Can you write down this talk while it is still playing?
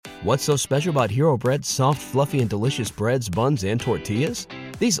What's so special about Hero Bread's soft, fluffy, and delicious breads, buns, and tortillas?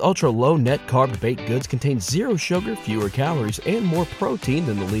 These ultra-low net-carb baked goods contain zero sugar, fewer calories, and more protein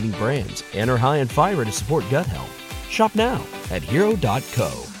than the leading brands, and are high in fiber to support gut health. Shop now at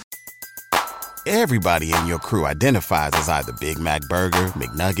Hero.co. Everybody in your crew identifies as either Big Mac Burger,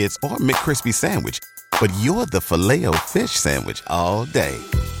 McNuggets, or McCrispy Sandwich. But you're the Filet-O-Fish Sandwich all day.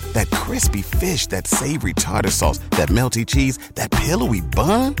 That crispy fish, that savory tartar sauce, that melty cheese, that pillowy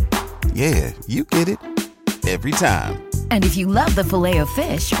bun. Yeah, you get it. Every time. And if you love the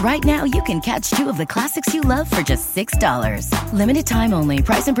Filet-O-Fish, right now you can catch 2 of the classics you love for just $6. Limited time only.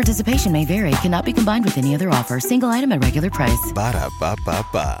 Price and participation may vary. Cannot be combined with any other offer. Single item at regular price.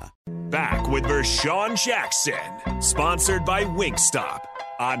 Ba-da-ba-ba-ba. Back with Vershawn Jackson. Sponsored by Wingstop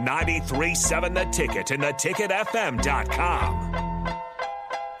on 93.7 The Ticket and theticketfm.com.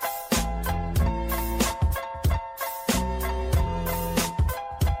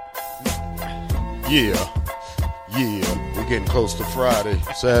 Yeah, we're getting close to Friday,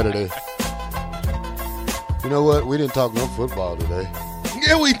 Saturday. You know what? We didn't talk no football today.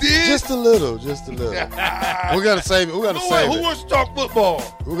 Yeah, we did. Just a little. We gotta save it. Who wants to talk football?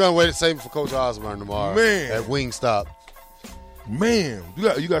 We're gonna wait to save it for Coach Osborne tomorrow. Man, at Wingstop. Man,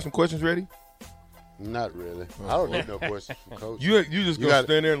 you got some questions ready? Not really. I don't need no questions from Coach. You just gonna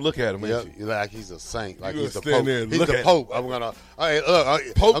stand there and look at him, ain't you? You're like he's a saint. Like he's the Pope. He's the Pope. I'm gonna. Hey,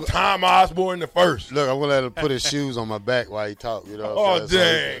 look, Pope Tom Osborne the first. Look, I'm gonna let him put his shoes on my back while he talk. You know. Oh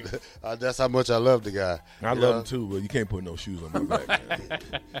dang! So that's how much I love the guy. I love him too, but you can't put no shoes on my back.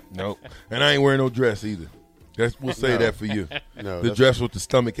 Nope. And I ain't wearing no dress either. We'll say that for you. No, the dress with the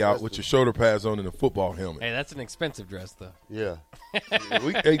stomach out, with your shoulder pads on, and a football helmet. Hey, that's an expensive dress, though. Yeah.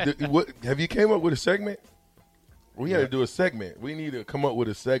 Have you came up with a segment? We had to do a segment. We need to come up with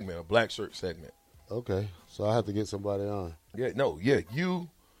a segment, a black shirt segment. Okay, so I have to get somebody on. You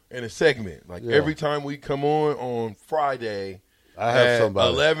and a segment. Like every time we come on Friday, I have at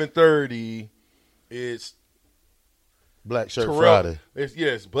somebody. 11:30, it's Black Shirt Terrell. Friday.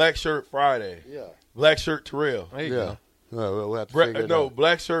 It's Black Shirt Friday. Yeah. Black Shirt Terrell. There you go. No, we'll have to figure it out.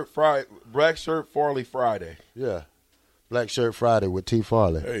 Black Shirt Farley Friday. Yeah. Black Shirt Friday with T.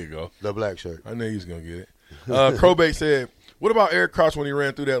 Farley. There you go. The black shirt. I knew he was going to get it. Crowbait said, what about Eric Crouch when he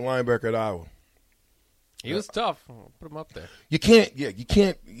ran through that linebacker at Iowa? He was tough. Put him up there. You can't.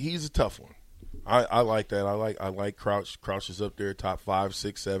 He's a tough one. I like that. I like Crouch. Crouch is up there, top 5,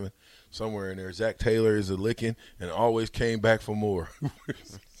 6, 7, somewhere in there. Zach Taylor is a licking and always came back for more.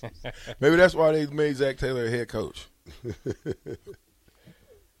 Maybe that's why they made Zach Taylor a head coach.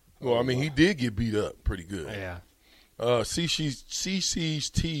 Well, I mean, he did get beat up pretty good. Yeah. CC's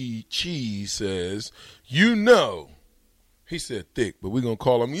Cheese says, he said thick, but we're going to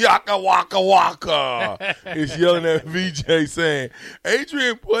call him Yaka Waka Waka. He's yelling at VJ saying,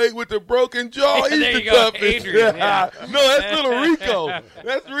 Adrian played with the broken jaw. He's the toughest. Adrian, yeah. No, that's little Rico.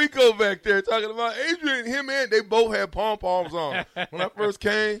 That's Rico back there talking about Adrian. Him and they both had pom-poms on. When I first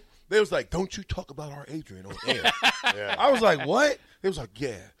came, they was like, don't you talk about our Adrian on air. Yeah. I was like, what? They was like,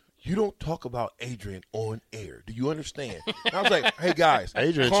 yeah. You don't talk about Adrian on air. Do you understand? And I was like, hey, guys,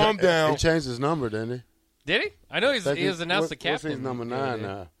 Adrian calm down. He changed his number, didn't he? Did he? I know he was announced the captain. What's his number 9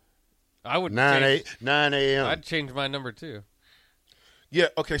 now? I would 9 a.m. I'd change my number, too. Yeah,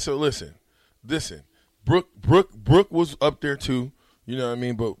 okay, so listen. Brooke was up there, too. You know what I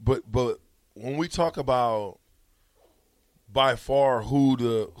mean? But when we talk about by far who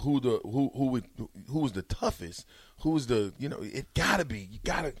was the toughest, who's the, it gotta be.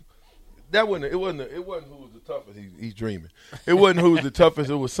 It wasn't who was the toughest. He's dreaming. It wasn't who was the toughest.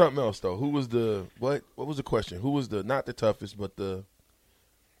 It was something else though. Who was the what? What was the question? Who was the not the toughest, but the?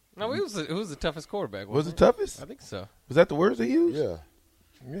 No, who was the toughest quarterback? Was it toughest? I think so. Was that the words they used? Yeah.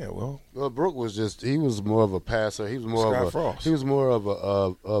 Yeah. Well, Brooke was he was more of a passer. He was more Scott of a Frost. He was more of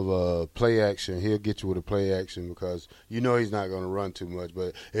a play action. He'll get you with a play action because he's not going to run too much.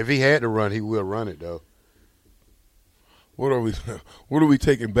 But if he had to run, he will run it though. What are we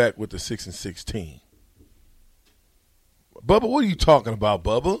taking back with the 6-16? Bubba, what are you talking about,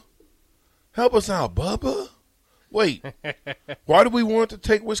 Bubba? Help us out, Bubba. Wait, why do we want to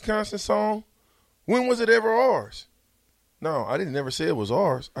take Wisconsin's song? When was it ever ours? No, I didn't never say it was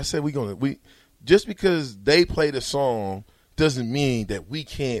ours. I said we just because they played a song doesn't mean that we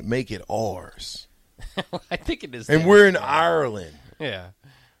can't make it ours. I think it is. And we're in Ireland. Yeah.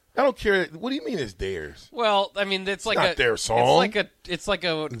 I don't care. What do you mean it's theirs? Well, I mean, it's like not their song. It's like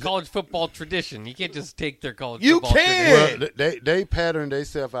a college football tradition. You can't just take their college You football can. tradition. Well, they patterned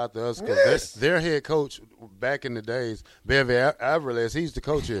themselves after us because Yes. their head coach back in the days, Barry Aviles, he's the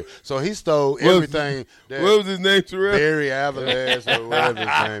coach here. So he stole everything. What was his name, Terrell? Barry Aviles or whatever his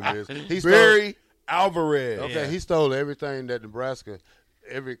name is. He stole, Barry Alvarez. Okay, Yeah. he stole everything that Nebraska,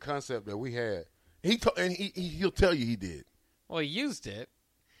 every concept that we had. He'll tell you he did. Well, he used it.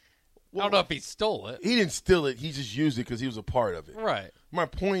 I don't know if he stole it. He didn't steal it. He just used it because he was a part of it. Right. My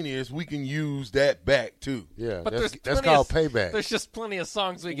point is, we can use that back too. Yeah, But that's there's called plenty payback. There's just plenty of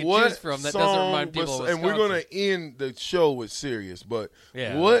songs we can What choose from that song doesn't remind people of and Wisconsin. we're going to end the show with serious, but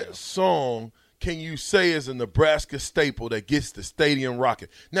Yeah, what song can you say is a Nebraska staple that gets the stadium rocking?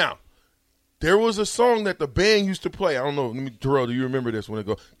 Now, there was a song that the band used to play. I don't know. Terrell, do you remember this when it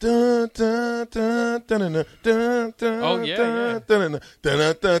goes dun dun dun dun dun dun dun? Oh, yeah, dun, dun, dun,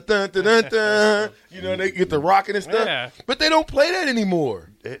 dun, dun, dun, dun, dun, dun. You know, they get the rocking and stuff. Yeah. But they don't play that anymore.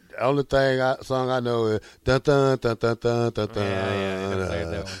 The only song I know is dun dun dun dun dun dun dun Yeah, say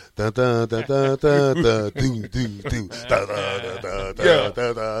that one. dun dun dun dun dun dun do do do dun dun dun dun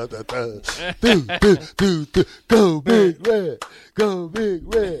dun dun dun do do do do go big red, go big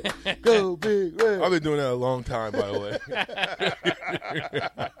red, go big red. I've been doing that a long time, by the way.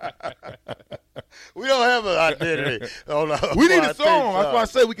 We don't have an identity. We need a song. That's why I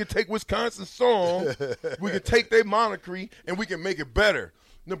say we can take Wisconsin's song, we can take their monarchy, and we can make it better.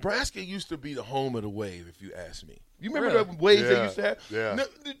 Nebraska used to be the home of the wave, if you ask me. You remember Really? the waves they Yeah. used to have? Yeah.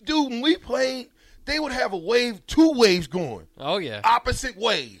 Dude, when we played, they would have a wave, two waves going, Oh, yeah. opposite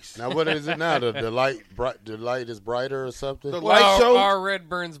ways. Now what is it now? The light is brighter or something? The Well, light show, our red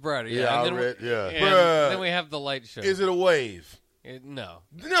burns brighter. Yeah, Yeah, and then our red, yeah. and Bruh. then we have the light show. is it a wave? No.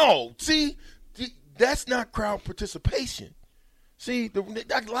 No. See, that's not crowd participation. See,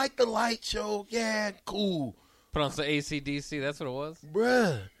 I like the light show. Yeah, cool. Put on some AC/DC. That's what it was.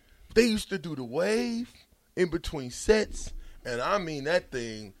 Bruh, they used to do the wave in between sets, and I mean that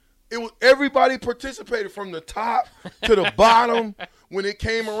thing. It was everybody participated from the top to the bottom. When it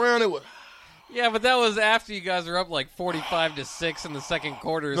came around, it was Yeah, but that was after you guys were up like 45-6 in the second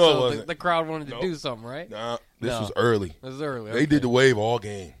quarter, No, it so wasn't. the crowd wanted to Nope. do something, right? nah. This No. was early. It was early. They did the wave all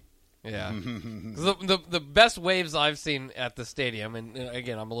game. Yeah. 'Cause the best waves I've seen at the stadium, and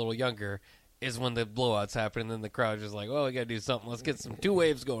again, I'm a little younger, is when the blowouts happen, and then the crowd's just like, well, we got to do something. Let's get some two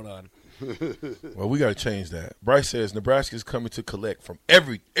waves going on. Well, we got to change that. Bryce says Nebraska is coming to collect from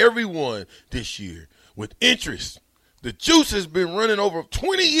everyone this year with interest. The juice has been running over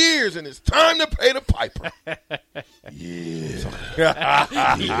 20 years, and it's time to pay the piper. Yeah.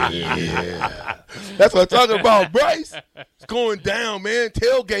 That's what I'm talking about, Bryce. It's going down, man.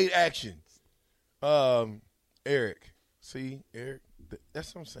 Tailgate action. Eric. See, Eric?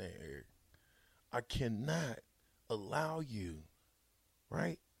 That's what I'm saying, Eric. I cannot allow you,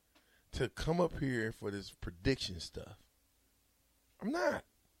 right, to come up here for this prediction stuff. I'm not.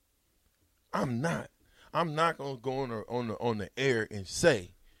 I'm not going to go on the air and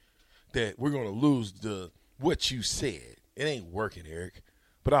say that we're going to lose what you said. It ain't working, Eric.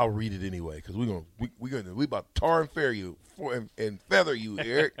 But I'll read it anyway because we about to tar and feather you and feather you,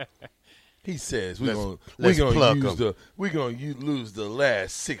 Eric. He says we're gonna lose the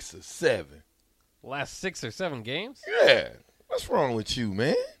last 6 or 7. Last 6 or 7 games? Yeah, what's wrong with you,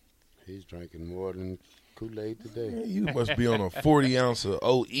 man? He's drinking more than Kool-Aid today. Man, you must be on a 40 ounce of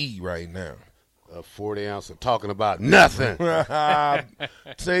OE right now. A 40 ounce of talking about nothing. Sater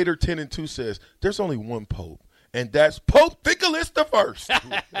 10-2 says there's only one pope, and that's Pope Nicholas the First.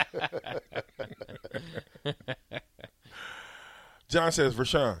 John says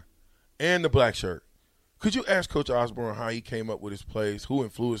Rashawn and the black shirt. Could you ask Coach Osborne how he came up with his plays? Who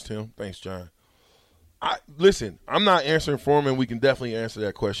influenced him? Thanks, John. Listen, I'm not answering for him, and we can definitely answer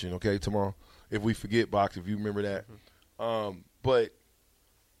that question, okay, tomorrow. If we forget, Box, if you remember that. But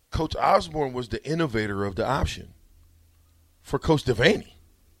Coach Osborne was the innovator of the option for Coach Devaney.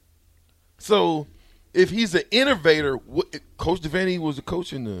 So if he's an innovator, Coach Devaney was a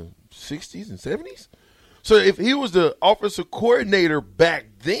coach in the 60s and 70s. So if he was the offensive coordinator back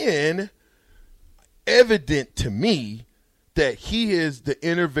then, evident to me that he is the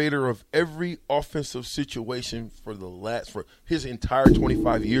innovator of every offensive situation for his entire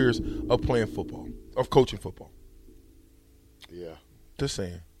 25 years of playing football, of coaching football. Yeah. Just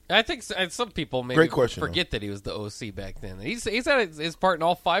saying. I think some people maybe Great question, forget that he was the OC back then. He's had his part in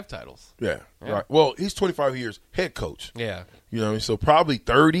all 5 titles. Yeah, right. Well, he's 25 years head coach. Yeah. You know what I mean? So probably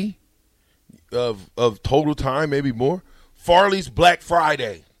 30 of total time, maybe more. Farley's Black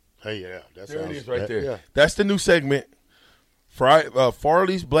Friday. Hey, yeah. That's There it is right there. Yeah. That's the new segment.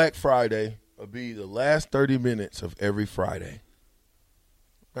 Farley's Black Friday will be the last 30 minutes of every Friday.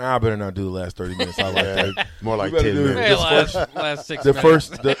 I better not do the last 30 minutes. I like that. More like better 10 do it. minutes. Hey, last 6 The minutes.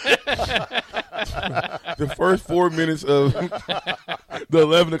 the first 4 minutes of the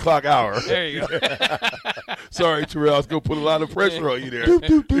 11 o'clock hour. There you go. Sorry, Terrell. I was going to put a lot of pressure on you there.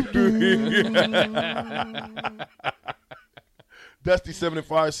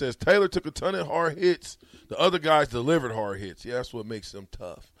 Dusty75 says, Taylor took a ton of hard hits. The other guys delivered hard hits. Yeah, that's what makes them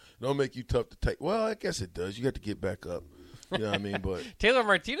tough. It don't make you tough to take. Well, I guess it does. You got to get back up. You know what I mean? But Taylor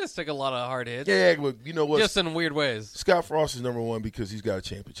Martinez took a lot of hard hits. yeah, but you know what? Just in weird ways. Scott Frost is number one because he's got a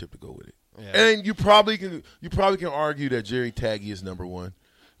championship to go with it. Yeah. And you probably can argue that Jerry Taggy is number one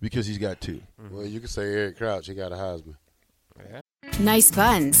because he's got two. Well, you can say Eric Crouch. He got a Heisman. Nice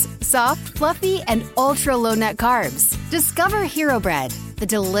buns, soft, fluffy, and ultra-low net carbs. Discover Hero Bread, the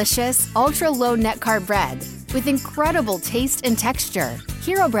delicious, ultra-low net carb bread with incredible taste and texture.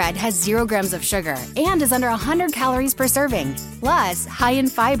 Hero Bread has 0 grams of sugar and is under 100 calories per serving. Plus, high in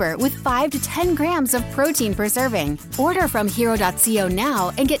fiber with 5 to 10 grams of protein per serving. Order from hero.co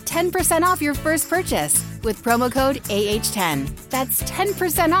now and get 10% off your first purchase with promo code AH10. That's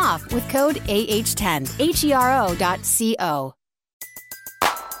 10% off with code AH10. HERO.co.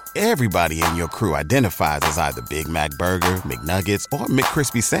 Everybody in your crew identifies as either Big Mac Burger, McNuggets, or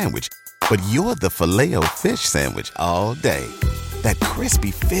McCrispy Sandwich. But you're the Filet-O-Fish Sandwich all day. That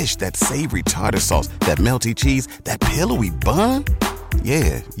crispy fish, that savory tartar sauce, that melty cheese, that pillowy bun.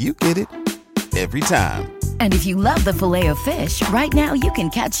 Yeah, you get it. Every time. And if you love the Filet-O-Fish, right now you can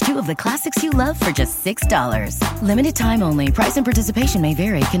catch 2 of the classics you love for just $6. Limited time only. Price and participation may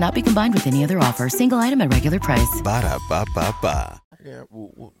vary. Cannot be combined with any other offer. Single item at regular price. Ba-da-ba-ba-ba. Yeah,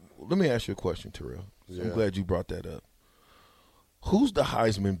 well, let me ask you a question, Terrell. Yeah. I'm glad you brought that up. Who's the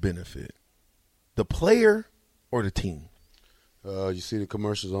Heisman benefit? The player or the team? You see the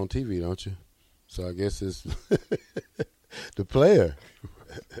commercials on TV, don't you? So I guess it's the player.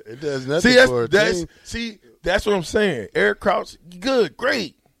 It does nothing for a team. That's what I'm saying. Eric Crouch, good,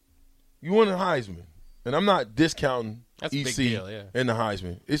 great. You won the Heisman. And I'm not discounting That's a EC big deal, yeah. and the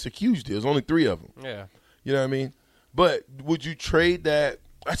Heisman. It's a huge deal. There's only 3 of them. Yeah. You know what I mean? But would you trade that?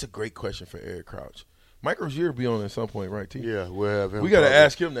 That's a great question for Eric Crouch. Mike Rozier will be on at some point, right, T? Yeah, we'll have him. We got to probably.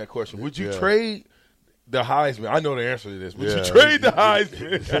 ask him that question. Would you Yeah. trade the Heisman? I know the answer to this. Would Yeah. you trade the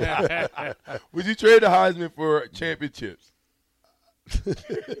Heisman? Would you trade the Heisman for championships?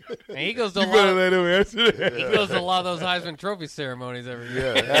 And he goes to You a better lot. let him answer that. He goes to a lot of those Heisman Trophy ceremonies every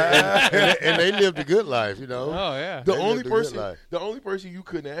year. Yeah, and they lived a good life, you know. Oh yeah. The They only lived a good person, life. the only person you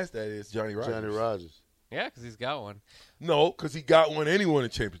couldn't ask that is Johnny Rodgers. Johnny Rodgers. Yeah, because he's got one. No, because he got one and he won a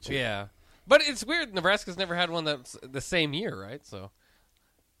championship. Yeah, but it's weird. Nebraska's never had one that's the same year, right? So,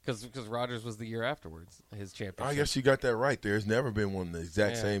 because Rodgers was the year afterwards, his championship. I guess you got that right. There's never been one the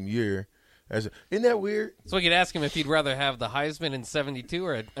exact Yeah. same year. Isn't that weird? So we could ask him if he'd rather have the Heisman in '72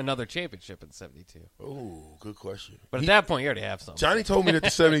 or another championship in '72. Oh, good question. But at that point, you already have something. Johnny told me that the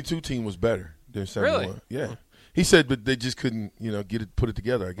 72 team was better than 71. Really? Yeah. He said, but they just couldn't, put it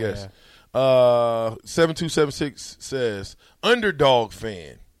together, I guess. 7276 says, underdog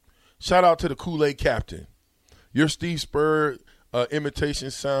fan. Shout out to the Kool-Aid captain. Your Steve Spurrier imitation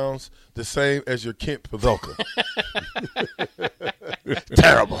sounds the same as your Kent Pavelka.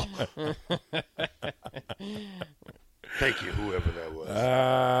 Terrible. Thank you, whoever that was.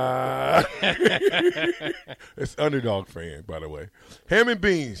 It's underdog fan, by the way. Ham and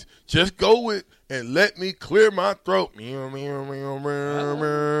beans. Just go with and let me clear my throat.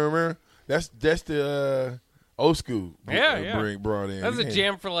 That's the old school. Yeah. Brought in. That was a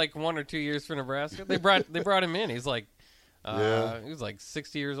jam for like 1 or 2 years for Nebraska. They brought him in. He's like, he was like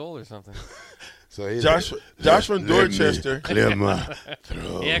 60 years old or something. So he's Josh from Dorchester. Clear my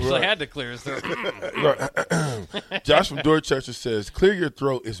throat. He actually had to clear his throat. Josh from Dorchester says, clear your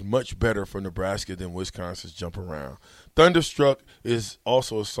throat is much better for Nebraska than Wisconsin's jump around. Thunderstruck is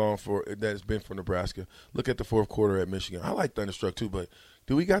also a song that's been for Nebraska. Look at the fourth quarter at Michigan. I like Thunderstruck too, but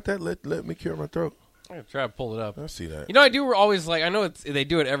do we got that? Let me clear my throat. I'm gonna try to pull it up. I see that. I do always like. I know they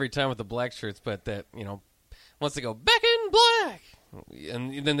do it every time with the black shirts, but that once they go back in black,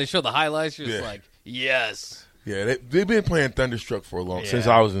 and then they show the highlights, you're just like, yes. Yeah, they've been playing Thunderstruck for a long since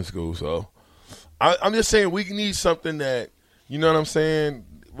Yeah. I was in school. So I'm just saying we need something that, you know what I'm saying,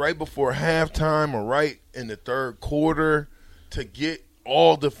 right before halftime or right in the third quarter to get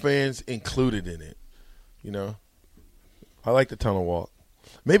all the fans included in it. I like the tunnel walk.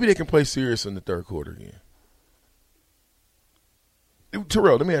 Maybe they can play serious in the third quarter again.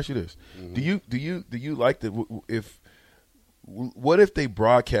 Terrell, let me ask you this: Do you like what if they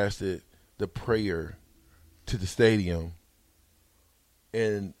broadcasted the prayer to the stadium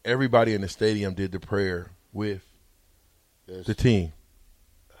and everybody in the stadium did the prayer with the team.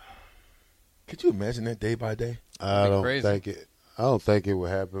 Could you imagine that day by day? I don't think it would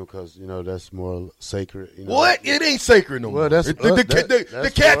happen because that's more sacred. What? It ain't sacred no more. Well, that's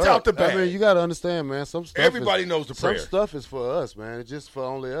the cat's out the bag. I mean, you got to understand, man. Some stuff everybody knows the prayer. Some stuff is for us, man. It's just for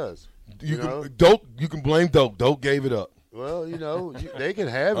only us. You can blame Doak. Doak gave it up. Well, they can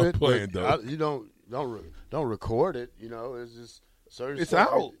have it. But you don't record it. It's just certain. It's stuff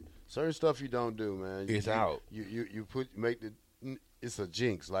out. Certain stuff you don't do, man. It's out. It's a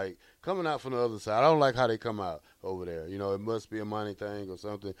jinx. Like coming out from the other side. I don't like how they come out over there. It must be a money thing or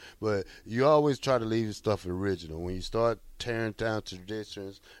something. But you always try to leave your stuff original. When you start tearing down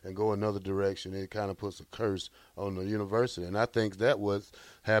traditions and go another direction, it kind of puts a curse on the university. And I think that was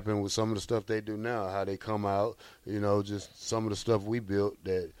happened with some of the stuff they do now. How they come out, just some of the stuff we built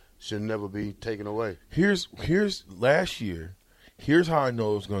that should never be taken away. Here's last year. Here's how I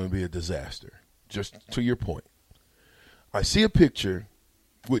know it's going to be a disaster. Just to your point. I see a picture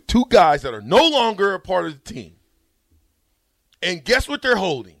with two guys that are no longer a part of the team. And guess what they're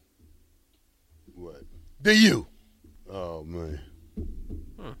holding? What? The U. Oh, man.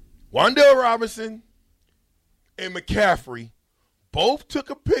 Wan'Dale Robinson and McCaffrey both took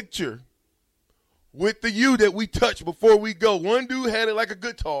a picture with the U that we touched before we go. One dude had it like a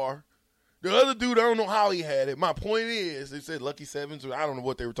guitar. The other dude, I don't know how he had it. My point is, they said Lucky Sevens, or I don't know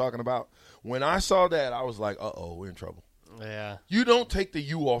what they were talking about. When I saw that, I was like, uh-oh, we're in trouble. Yeah. You don't take the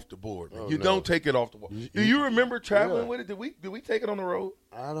U off the board, man. Don't take it off the board. Do you remember traveling with it? Did we take it on the road?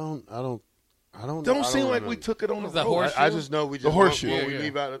 I don't Don't seem like we took it on the road. I just know we just the horseshoe. When we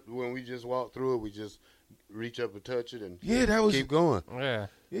leave out, when we just walk through it, we just reach up and touch it and keep going. Yeah.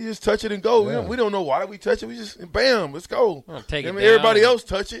 You just touch it and go. Yeah. We don't know why we touch it. We just bam, let's go. Take it down. Everybody else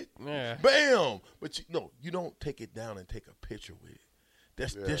touch it. Yeah. Bam. But you don't take it down and take a picture with it.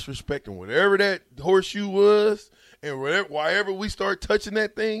 That's disrespecting whatever that horseshoe was, and wherever we start touching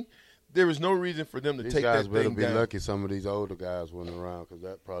that thing, there was no reason for them to take that thing down. These guys better be lucky some of these older guys weren't around because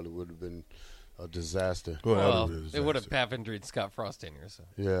that probably would have been a disaster. Well, it would have happened during Scott Frost tenure. So.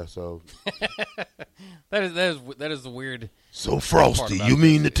 Yeah, so. that is the weird. So Frosty, you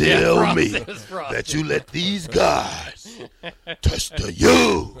mean to tell me that you let these guys touch the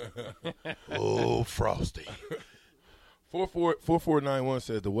U? Oh, Frosty. 4491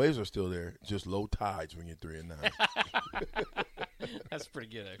 says the waves are still there, just low tides when you're 3-9. That's pretty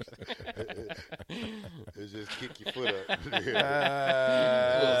good, actually. It's just kick your foot up.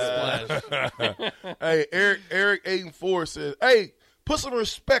 Splash. Hey, Eric 8-4 says, "Hey, put some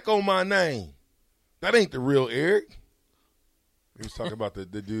respect on my name." That ain't the real Eric. He was talking about the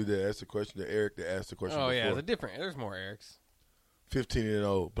dude that asked the question, the Eric that asked the question. Oh before. yeah, there's more Erics.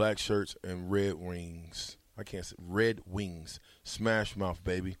 15-0, black shirts and red wings. I can't say Red Wings. Smash Mouth,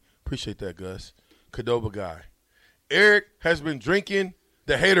 baby. Appreciate that, Gus. Cadoba guy. Eric has been drinking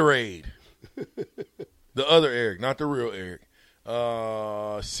the Haterade. The other Eric, not the real Eric.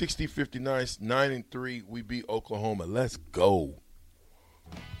 60-59, 9-3. We beat Oklahoma. Let's go.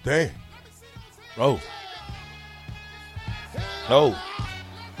 Damn. Oh. Oh.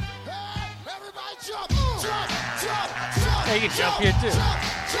 Hey, you can jump here, too.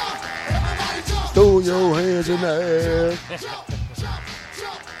 Throw your hands in the air.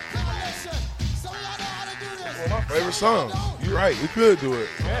 Well, my favorite song. You're right. We could do it.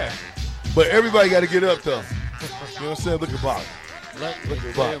 Yeah. But everybody got to get up, though. You know what I'm saying? Look at Bach. Look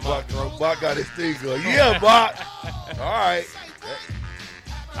at Bach. Bach got his thing going. Yeah, Bach. All right.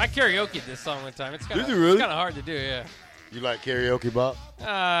 I karaoke'd this song one time. It's kind Did you really? of hard to do, yeah. You like karaoke, Bob?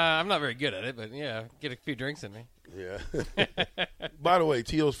 I'm not very good at it, but yeah, get a few drinks in me. Yeah. By the way,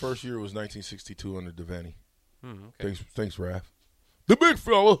 T.O.'s first year was 1962 under Devaney. Okay. Thanks, Raph. The big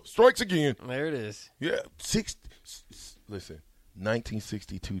fella strikes again. There it is. Yeah. Listen,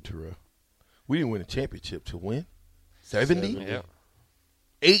 1962, Terrell. We didn't win a championship to win. 70? Yeah.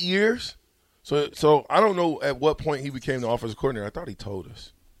 8 years? So I don't know at what point he became the offensive coordinator. I thought he told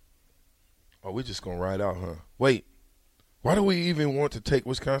us. Oh, we're just going to ride out, huh? Wait. Why do we even want to take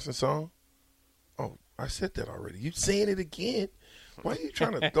Wisconsin song? Oh, I said that already. You saying it again? Why are you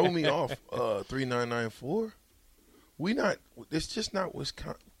trying to throw me off 3994? It's just not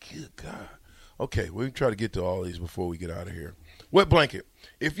Wisconsin. Good God. Okay, we'll try to get to all these before we get out of here. Wet blanket.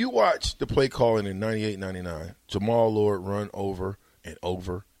 If you watch the play calling in 98-99, Jamal Lord run over and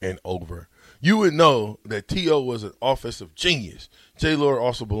over and over, you would know that T.O. was an offensive genius. Jay Lord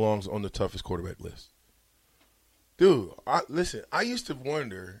also belongs on the toughest quarterback list. Dude, I used to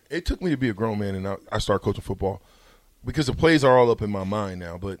wonder. It took me to be a grown man, and I started coaching football because the plays are all up in my mind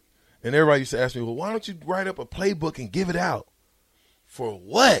now. And everybody used to ask me, well, why don't you write up a playbook and give it out? For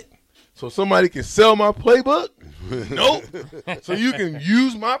what? So somebody can sell my playbook? Nope. So you can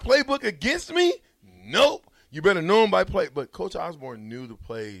use my playbook against me? Nope. You better know them by play. But Coach Osborne knew the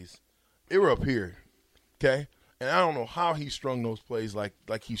plays. They were up here, okay? And I don't know how he strung those plays like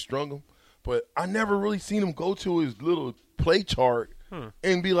he strung them, but I never really seen him go to his little play chart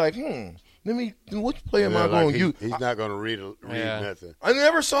and be like, which play am I going to use? He's not going to read nothing. I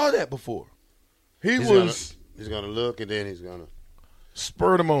never saw that before. He's going to look, and then he's going to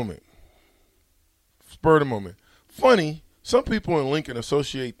spur the moment. Funny, some people in Lincoln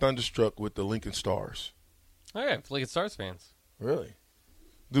associate Thunderstruck with the Lincoln Stars. Oh, yeah, Lincoln Stars fans. Really?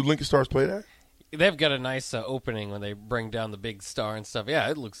 Do Lincoln Stars play that? They've got a nice opening when they bring down the big star and stuff.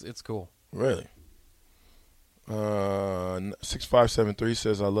 Yeah, it's cool. Really? 6573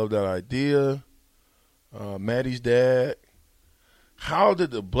 says, I love that idea. Maddie's dad. How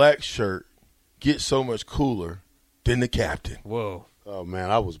did the black shirt get so much cooler than the captain? Whoa. Oh, man,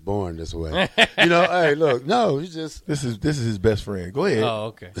 I was born this way. Hey, look, no, he's just. This is his best friend. Go ahead.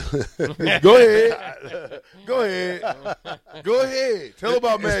 Oh, okay. Go ahead. Tell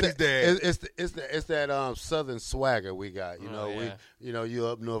about Maddie's dad. It's that Southern swagger we got. Yeah. You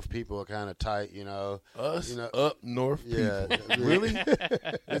up north people are kind of tight. Us up north people. Really?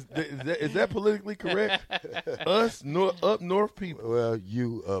 Is that politically correct? Us up north people. Well,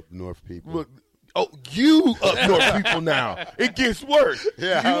 you up north people. Look, you up north people now. It gets worse.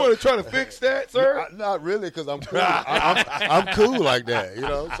 Yeah, you want to try to fix that, sir? Not really, because I'm cool. I'm cool like that,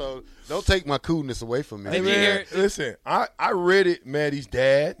 So don't take my coolness away from me. Hey, man, listen, I read it, Maddie's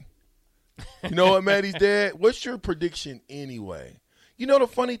dad. You know what, Maddie's dad? What's your prediction anyway? You know the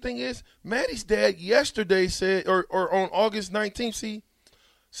funny thing is, Maddie's dad yesterday said, or on August 19th,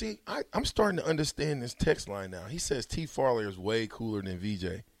 see, I'm starting to understand this text line now. He says T. Farley is way cooler than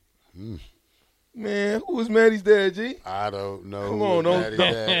VJ. Man, who was Maddie's dad, G? I don't know. Come on, Maddie's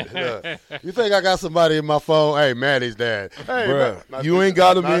dad. Look, you think I got somebody in my phone? Hey, Maddie's dad. Hey, bruh, you ain't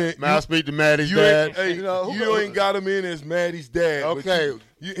got him in. May I speak to Maddie's dad? Hey, you ain't got him in as Maddie's dad. Okay.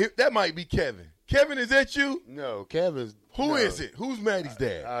 That might be Kevin. Kevin, is that you? No, Kevin's. Who is it? Who's Maddie's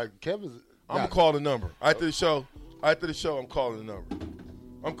dad? Kevin's. I'm going to call the number. After the show, I'm calling the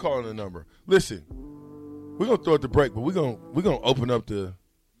number. Listen, we're going to throw it to break, but we're gonna open up the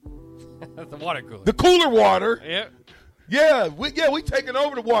water cooler. The cooler water. Yep. Yeah, we taking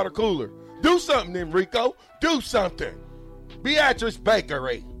over the water cooler. Do something, Enrico. Do something. Beatrice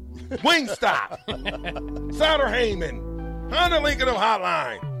Bakery. Wingstop. Sauter Heyman. Honda Lincoln of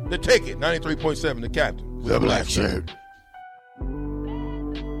Hotline. The Ticket. 93.7. The Captain. The black shirt.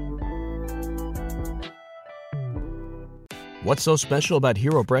 What's so special about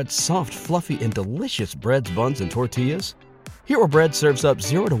Hero Bread's soft, fluffy, and delicious breads, buns, and tortillas? Hero Bread serves up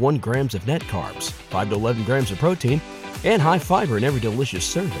 0 to 1 grams of net carbs, 5 to 11 grams of protein, and high fiber in every delicious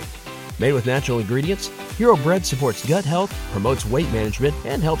serving. Made with natural ingredients, Hero Bread supports gut health, promotes weight management,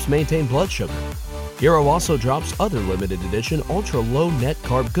 and helps maintain blood sugar. Hero also drops other limited edition ultra-low net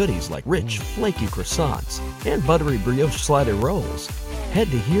carb goodies like rich, flaky croissants and buttery brioche slider rolls. Head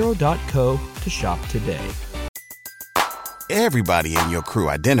to hero.co to shop today. Everybody in your crew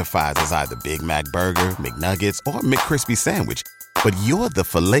identifies as either Big Mac Burger, McNuggets, or McCrispy Sandwich. But you're the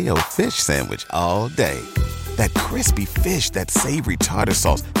Filet-O-Fish Sandwich all day. That crispy fish, that savory tartar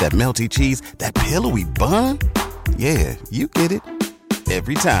sauce, that melty cheese, that pillowy bun. Yeah, you get it.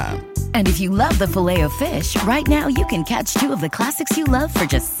 Every time. And if you love the Filet-O-Fish, right now you can catch 2 of the classics you love for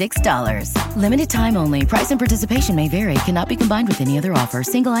just $6. Limited time only. Price and participation may vary. Cannot be combined with any other offer.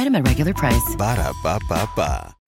 Single item at regular price. Ba-da-ba-ba-ba.